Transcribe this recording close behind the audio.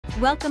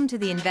Welcome to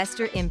the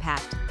Investor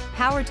Impact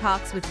Power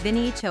Talks with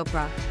Vinney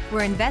Chopra,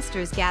 where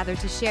investors gather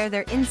to share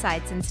their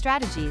insights and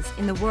strategies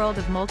in the world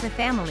of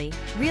multifamily,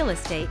 real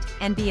estate,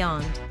 and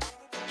beyond.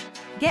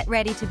 Get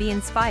ready to be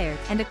inspired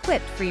and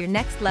equipped for your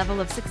next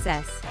level of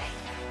success.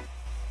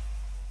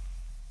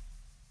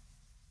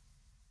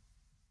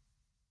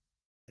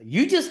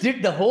 You just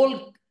did the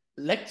whole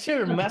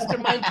lecture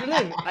mastermind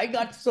today. I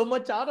got so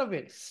much out of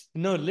it.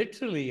 No,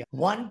 literally,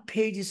 one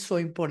page is so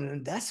important.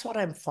 And that's what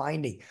I'm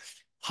finding.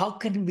 How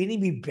can Vinny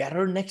be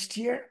better next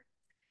year?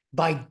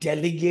 By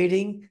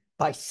delegating,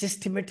 by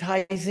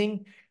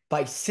systematizing,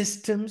 by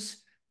systems,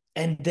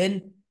 and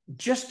then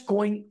just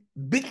going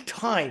big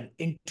time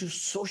into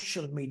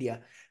social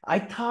media. I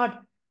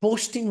thought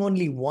posting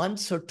only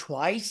once or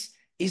twice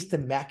is the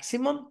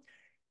maximum.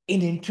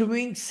 In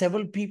interviewing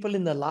several people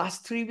in the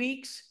last 3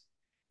 weeks,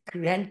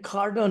 Grant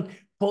Cardone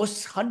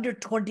posts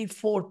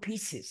 124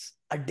 pieces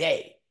a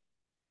day.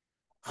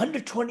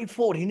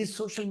 124 in his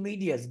social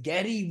medias,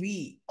 Gary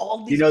Vee,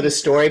 all these. You know the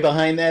story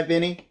behind that,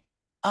 Vinny?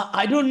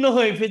 I don't know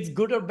if it's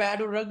good or bad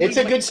or ugly. It's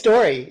a good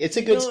story. It's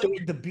a good story.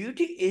 The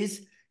beauty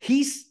is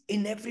he's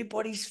in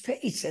everybody's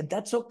face, and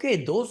that's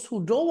okay. Those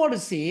who don't want to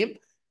see him,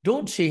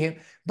 don't see him.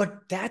 But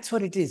that's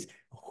what it is.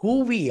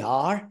 Who we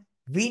are,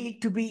 we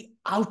need to be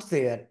out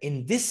there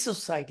in this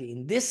society,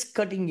 in this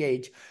cutting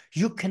age.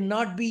 You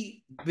cannot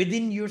be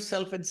within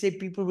yourself and say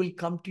people will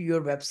come to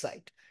your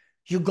website.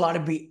 You got to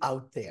be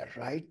out there,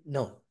 right?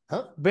 No.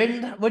 Huh?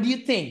 Brendan, what do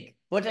you think?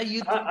 What are you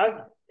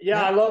thinking?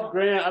 I love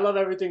Grant. I love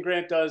everything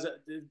Grant does.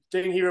 The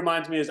thing he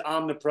reminds me is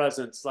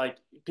omnipresence. Like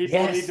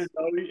people need to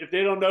know you. If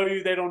they don't know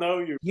you, they don't know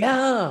you.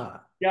 Yeah.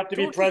 You have to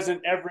be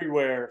present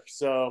everywhere.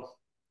 So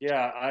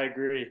yeah, I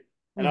agree.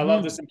 And I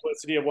love the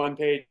simplicity of one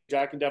page.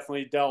 I can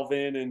definitely delve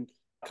in and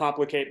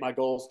complicate my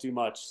goals too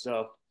much.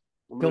 So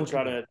I'm going to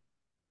try to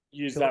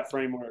use that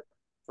framework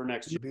for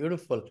next year.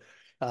 Beautiful.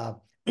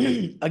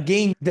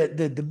 Again,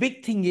 the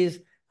big thing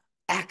is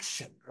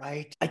action,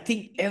 right? I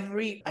think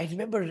I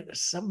remember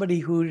somebody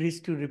who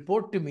used to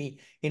report to me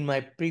in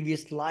my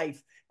previous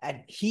life,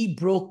 and he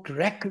broke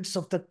records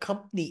of the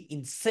company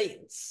in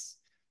sales.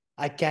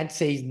 I can't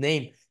say his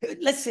name.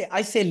 Let's say,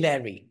 I say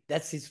Larry.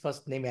 That's his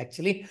first name,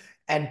 actually.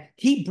 And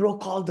he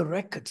broke all the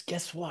records.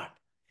 Guess what?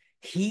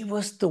 He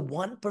was the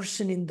one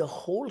person in the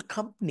whole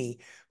company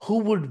who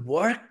would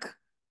work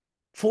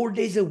 4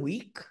 days a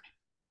week.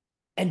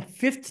 And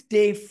fifth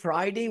day,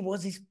 Friday,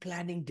 was his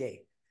planning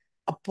day.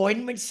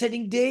 Appointment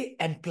setting day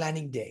and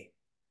planning day.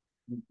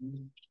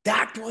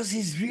 That was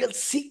his real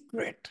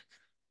secret.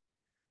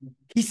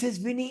 He says,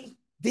 Vinny,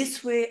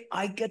 this way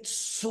I get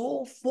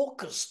so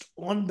focused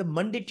on the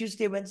Monday,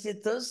 Tuesday, Wednesday,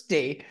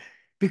 Thursday,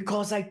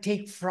 because I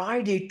take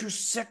Friday to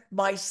set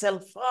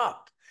myself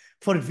up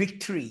for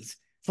victories,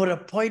 for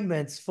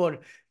appointments, for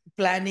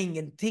planning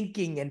and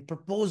thinking and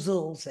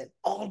proposals and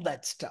all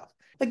that stuff.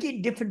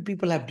 Again, different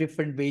people have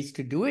different ways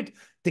to do it.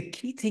 The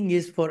key thing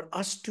is for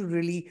us to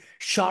really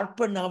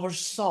sharpen our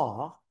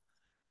saw.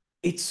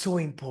 It's so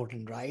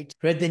important, right?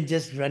 Rather than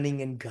just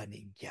running and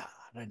gunning. Yeah,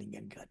 running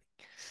and gunning.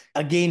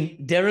 Again,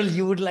 Daryl,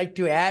 you would like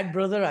to add,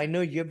 brother? I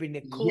know you've been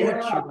a coach.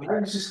 Yeah, I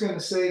was just going to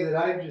say that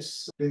I've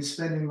just been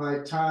spending my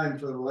time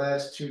for the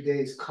last 2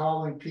 days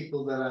calling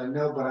people that I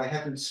know, but I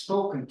haven't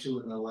spoken to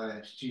in the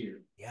last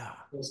year. Yeah.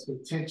 As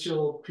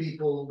potential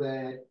people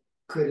that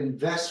could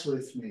invest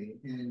with me.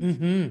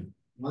 And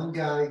one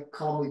guy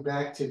called me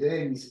back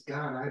today and he said,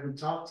 God, I haven't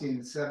talked to you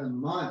in 7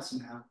 months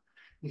now.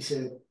 He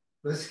said,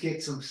 let's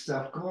get some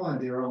stuff going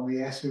there.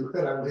 He asked me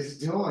what I was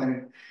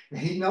doing. And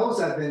he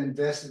knows I've been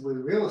invested with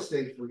real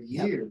estate for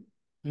years.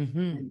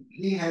 And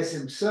he has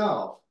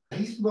himself.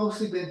 He's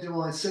mostly been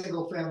doing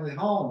single family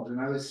homes.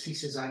 And he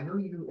says, I know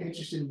you're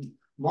interested in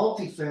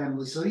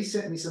multifamily. So he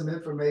sent me some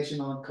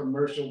information on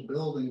commercial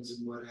buildings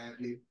and what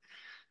have you.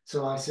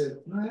 So I said,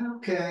 well,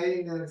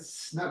 okay,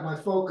 that's not my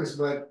focus,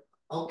 but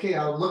okay,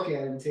 I'll look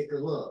at it and take a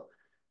look.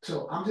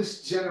 So I'm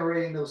just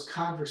generating those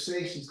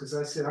conversations because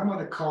I said, I'm going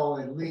to call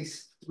at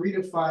least 3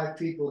 to 5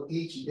 people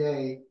each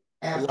day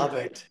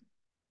after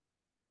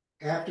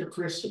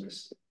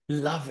Christmas.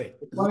 Love it.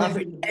 Love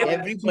it.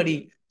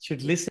 Everybody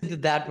should listen to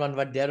that one,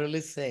 what Daryl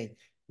is saying.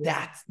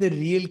 That's the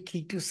real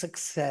key to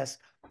success,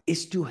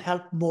 is to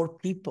help more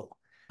people,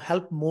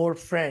 help more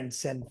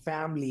friends and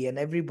family and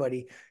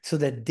everybody so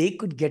that they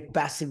could get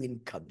passive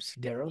incomes.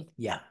 Daryl?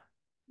 Yeah.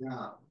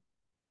 Yeah.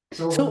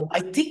 So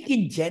I think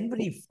in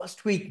January,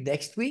 first week,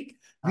 next week,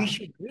 we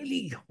should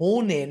really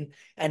hone in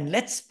and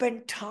let's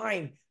spend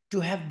time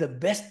to have the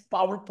best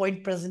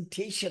PowerPoint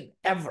presentation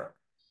ever.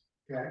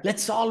 Okay.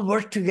 Let's all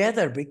work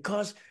together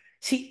because,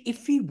 see,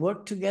 if we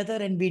work together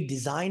and we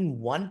design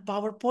one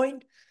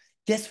PowerPoint,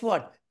 guess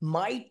what?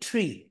 My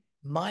tree,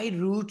 my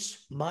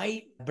roots,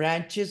 my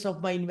branches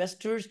of my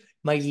investors,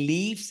 my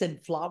leaves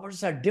and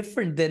flowers are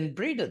different than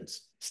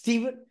Braden's.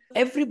 Stephen,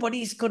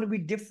 everybody is going to be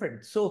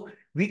different. So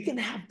we can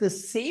have the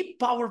same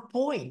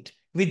PowerPoint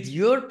with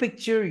your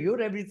picture,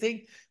 your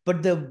everything,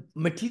 but the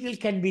material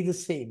can be the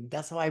same.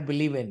 That's how I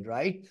believe in,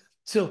 right?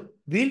 So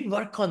we'll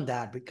work on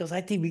that because I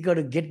think we got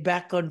to get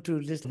back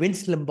onto this.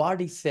 Vince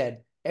Lombardi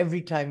said,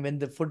 every time when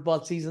the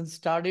football season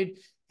started,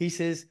 he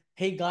says,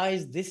 "Hey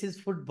guys, this is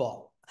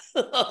football."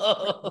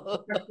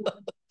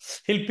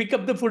 He'll pick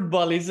up the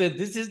football. He said,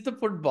 "This is the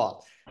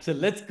football. So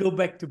let's go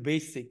back to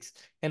basics."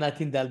 And I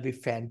think that'll be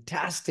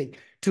fantastic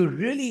to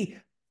really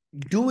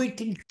do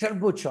it in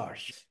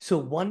turbocharge. So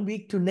 1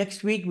 week to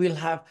next week, we'll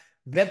have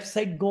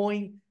website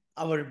going,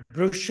 our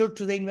brochure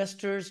to the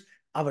investors,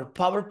 our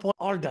PowerPoint,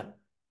 all done.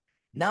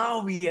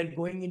 Now we are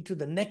going into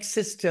the next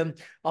system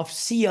of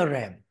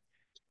CRM.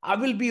 I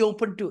will be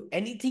open to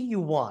anything you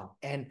want.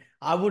 And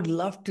I would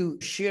love to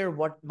share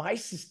what my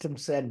system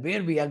said,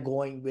 where we are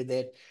going with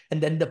it.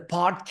 And then the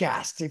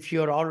podcast, if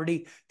you're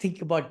already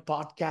thinking about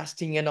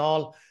podcasting and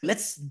all,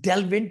 let's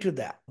delve into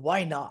that.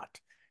 Why not?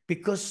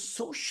 Because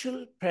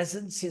social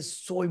presence is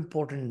so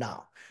important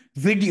now.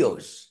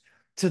 Videos.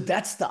 So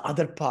that's the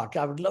other part.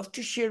 I would love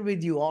to share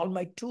with you all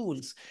my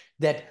tools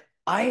that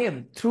I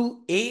am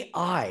through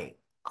AI.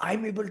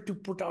 I'm able to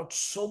put out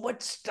so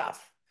much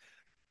stuff.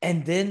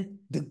 And then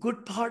the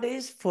good part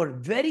is for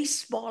very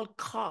small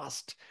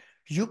cost,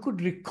 you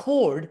could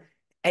record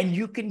and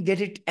you can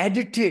get it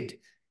edited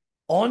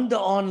on the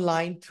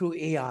online through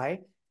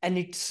AI. And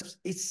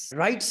it's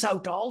writes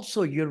out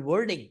also your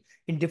wording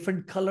in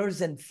different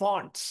colors and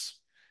fonts.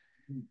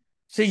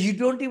 So you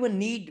don't even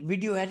need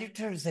video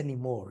editors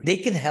anymore. They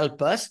can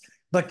help us,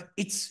 but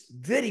it's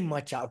very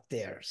much out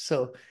there.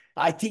 So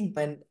I think,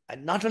 and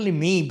not only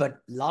me, but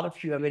a lot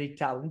of you are very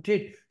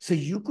talented. So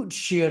you could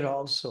share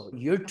also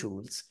your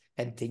tools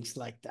and things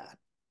like that.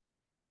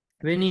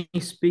 Vinny,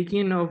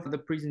 speaking of the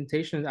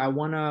presentations, I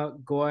want to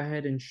go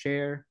ahead and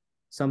share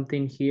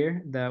something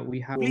here that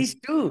we have. Please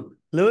do.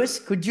 Louis,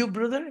 could you,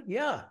 brother?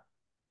 Yeah.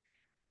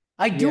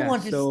 I do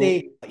want to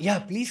say, yeah,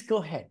 please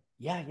go ahead.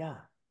 Yeah.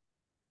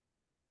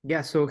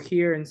 Yeah, so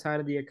here inside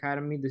of the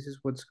Academy, this is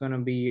what's going to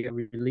be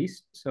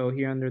released. So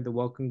here under the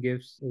welcome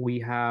gifts, we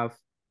have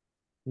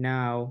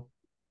now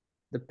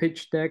the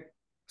pitch deck.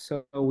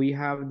 So we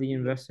have the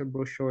investor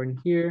brochure in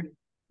here,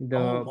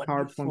 the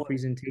PowerPoint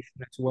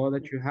presentation as well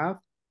that you have,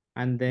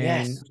 and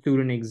then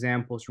student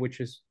examples, which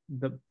is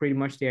the pretty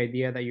much the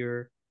idea that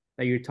you're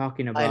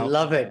talking about. I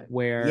love it.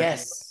 Where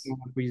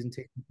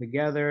presentation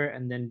together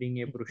and then being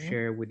able to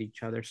share with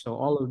each other. So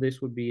all of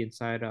this would be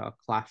inside a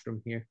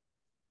classroom here.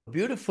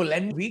 Beautiful.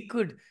 And we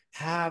could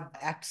have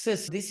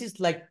access. This is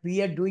like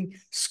we are doing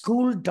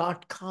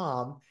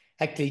school.com,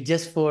 actually,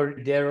 just for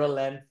Daryl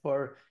and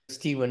for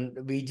Stephen.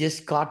 We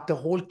just got the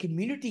whole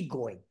community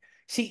going.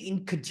 See,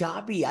 in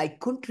Kajabi, I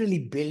couldn't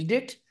really build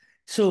it.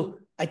 So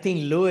I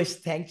think Louis,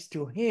 thanks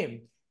to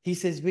him, he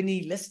says,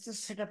 "Vinny, let's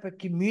just set up a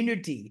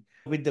community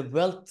with the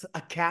Wealth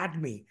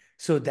Academy."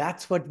 So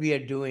that's what we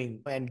are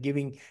doing and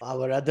giving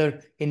our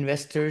other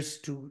investors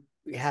to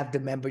have the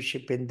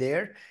membership in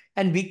there.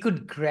 And we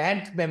could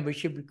grant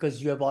membership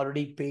because you have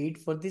already paid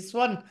for this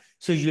one.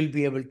 So you'll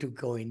be able to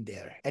go in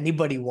there.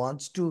 Anybody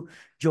wants to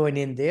join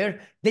in there,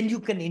 then you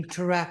can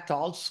interact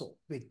also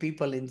with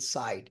people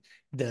inside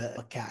the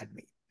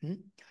academy.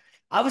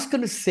 I was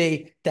going to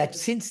say that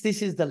since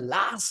this is the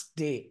last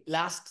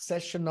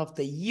session of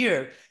the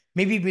year,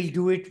 maybe we'll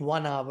do it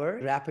 1 hour,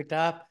 wrap it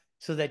up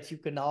so that you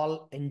can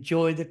all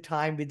enjoy the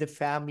time with the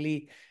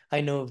family. I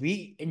know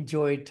we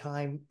enjoyed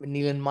time.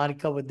 Neil and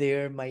Monica were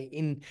there. My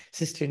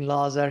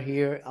sister-in-laws are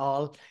here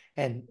all.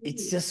 And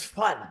it's just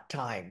fun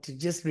time to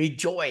just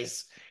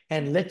rejoice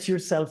and let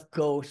yourself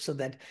go so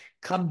that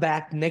come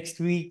back next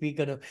week. We're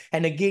going to,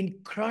 and again,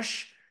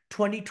 Crush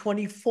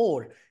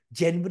 2024,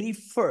 January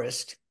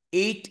 1st,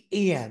 8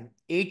 a.m.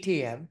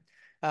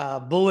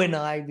 Bo and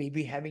I will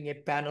be having a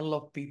panel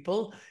of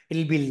people.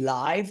 It'll be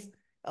live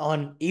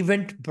on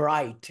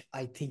Eventbrite,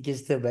 I think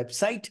is the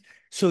website.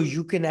 So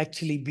you can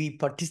actually be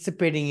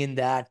participating in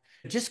that.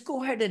 Just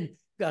go ahead and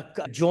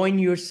join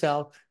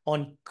yourself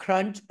on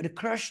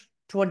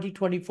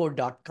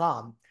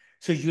crush2024.com.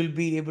 So you'll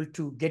be able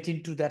to get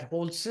into that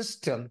whole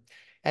system.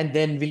 And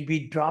then we'll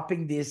be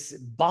dropping this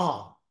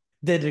bomb.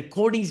 The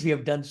recordings we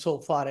have done so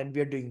far, and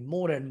we are doing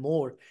more and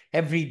more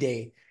every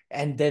day.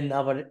 And then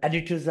our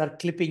editors are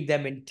clipping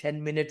them in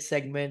 10-minute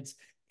segments,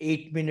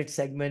 8-minute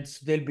segments.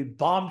 There'll be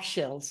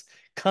bombshells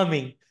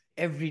coming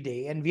every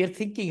day. And we are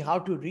thinking how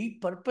to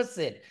repurpose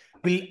it.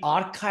 We'll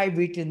archive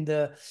it in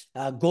the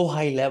Go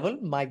High level,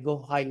 my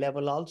Go High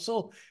level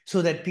also,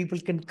 so that people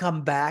can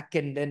come back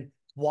and then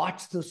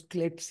watch those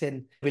clips,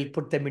 and we'll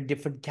put them in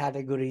different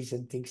categories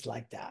and things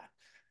like that.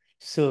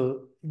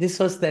 So this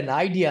was an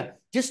idea.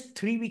 Just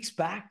 3 weeks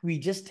back, we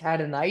just had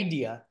an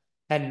idea,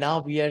 and now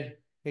we're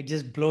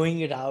just blowing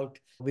it out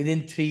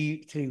within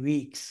three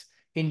weeks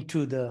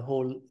into the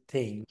whole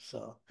thing.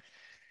 So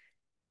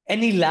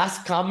any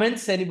last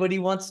comments? Anybody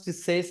wants to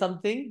say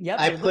something? Yeah.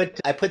 I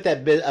put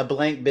that a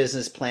blank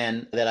business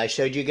plan that I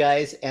showed you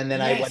guys, and then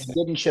what I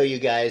didn't show you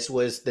guys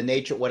was the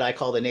nature, what I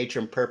call the nature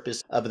and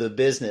purpose of the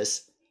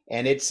business.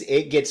 and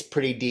it gets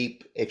pretty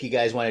deep if you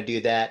guys want to do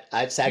that.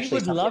 It's We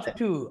actually would love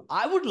to.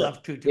 I would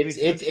love to.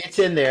 it's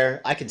in there.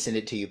 I can send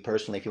it to you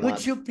personally if you want.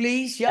 Could you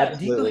please? Yeah.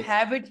 Absolutely. Do you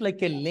have it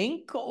like a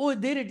link? Oh,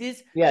 there it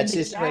is. Yeah, in it's the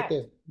just right chat.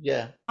 there.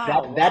 Yeah.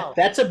 Wow,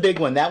 That's a big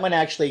one. That one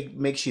actually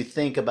makes you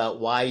think about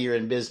why you're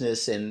in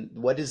business and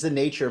what is the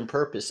nature and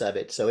purpose of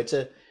it. So it's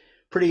a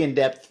pretty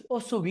in-depth. Oh,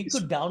 so we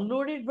could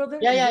download it, brother?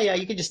 Yeah.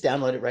 You can just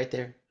download it right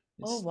there.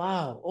 Oh,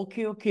 wow.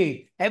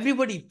 Okay.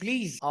 Everybody,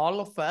 please, all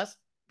of us,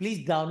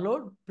 please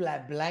download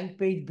Blank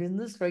Page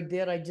Business right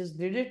there. I just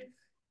did it.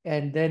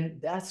 And then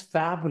that's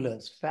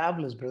fabulous.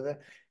 Fabulous, brother.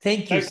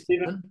 Thank you, Thanks,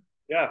 Stephen. Stephen.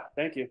 Yeah,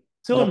 thank you.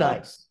 So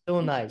nice.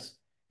 So nice.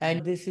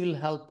 And this will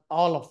help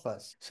all of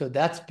us. So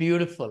that's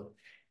beautiful.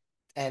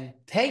 And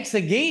thanks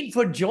again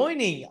for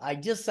joining.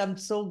 I'm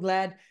so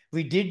glad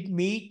we did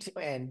meet.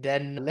 And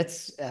then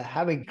let's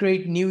have a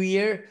great new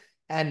year.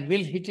 And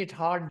we'll hit it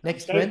hard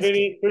next Thanks, Wednesday.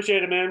 Vinney.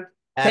 Appreciate it, man.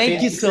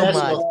 Thank you so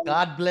Successful. much.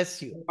 God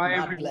bless you. Bye,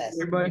 God bless.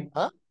 everybody.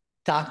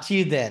 Talk to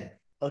you then.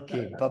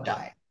 Okay.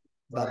 Bye-bye.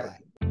 Bye-bye.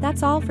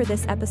 That's all for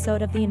this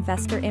episode of The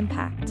Investor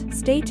Impact.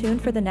 Stay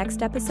tuned for the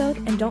next episode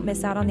and don't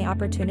miss out on the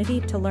opportunity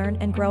to learn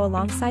and grow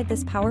alongside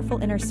this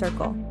powerful inner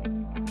circle.